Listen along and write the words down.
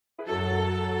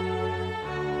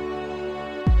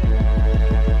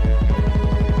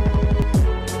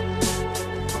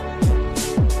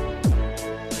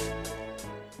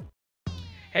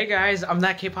Hey guys, I'm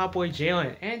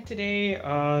ThatKpopBoyJaylen, and today,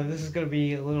 this is gonna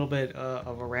be a little bit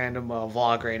of a random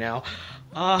vlog right now.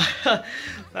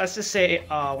 Let's just say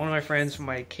one of my friends from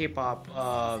my K-pop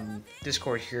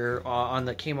Discord here on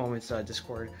the K-Moments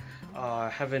Discord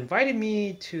have invited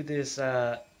me to this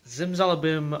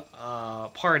Zimzalabim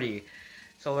party.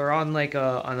 So they're on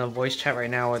on a voice chat right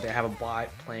now where they have a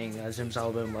bot playing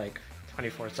Zimzalabim like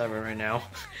 24/7 right now,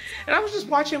 and I was just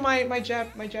watching my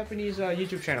Japanese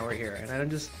YouTube channel right here, and it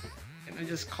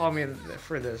just called me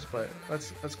for this. But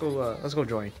let's go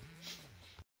join.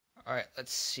 All right,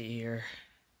 let's see here.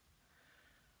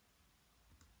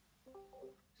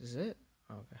 Is it?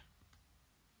 Oh, okay.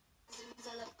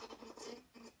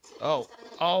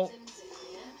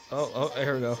 Oh,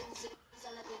 here we go.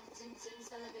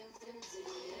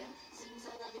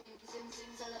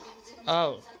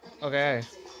 Oh, okay.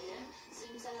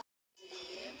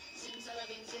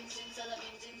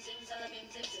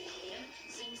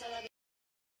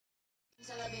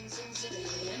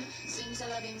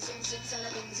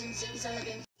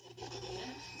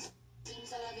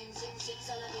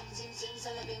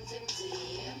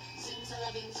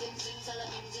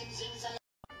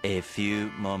 A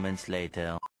few moments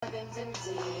later. I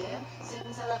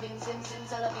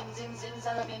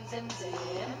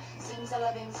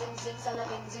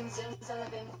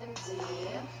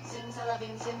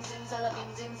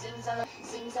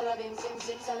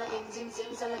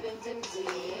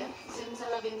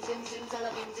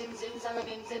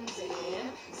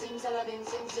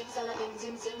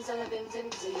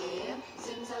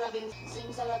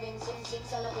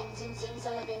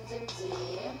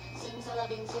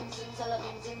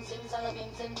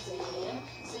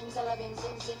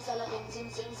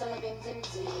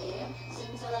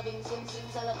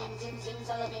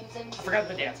forgot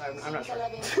the dance. I'm not sure.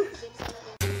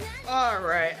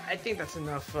 Alright, I think that's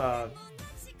enough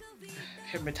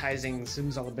hypnotizing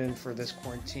Zimzalabim for this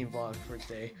quarantine vlog for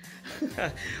today.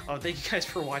 Thank you guys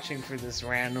for watching for this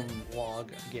random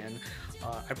vlog again.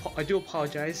 I do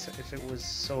apologize if it was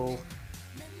so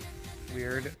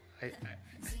weird. I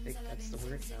think that's the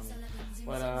word.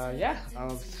 But yeah,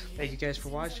 thank you guys for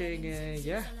watching, and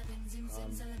yeah,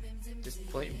 just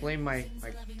blame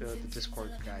the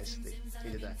Discord guys.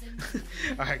 They did that.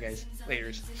 All right, guys,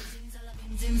 laters.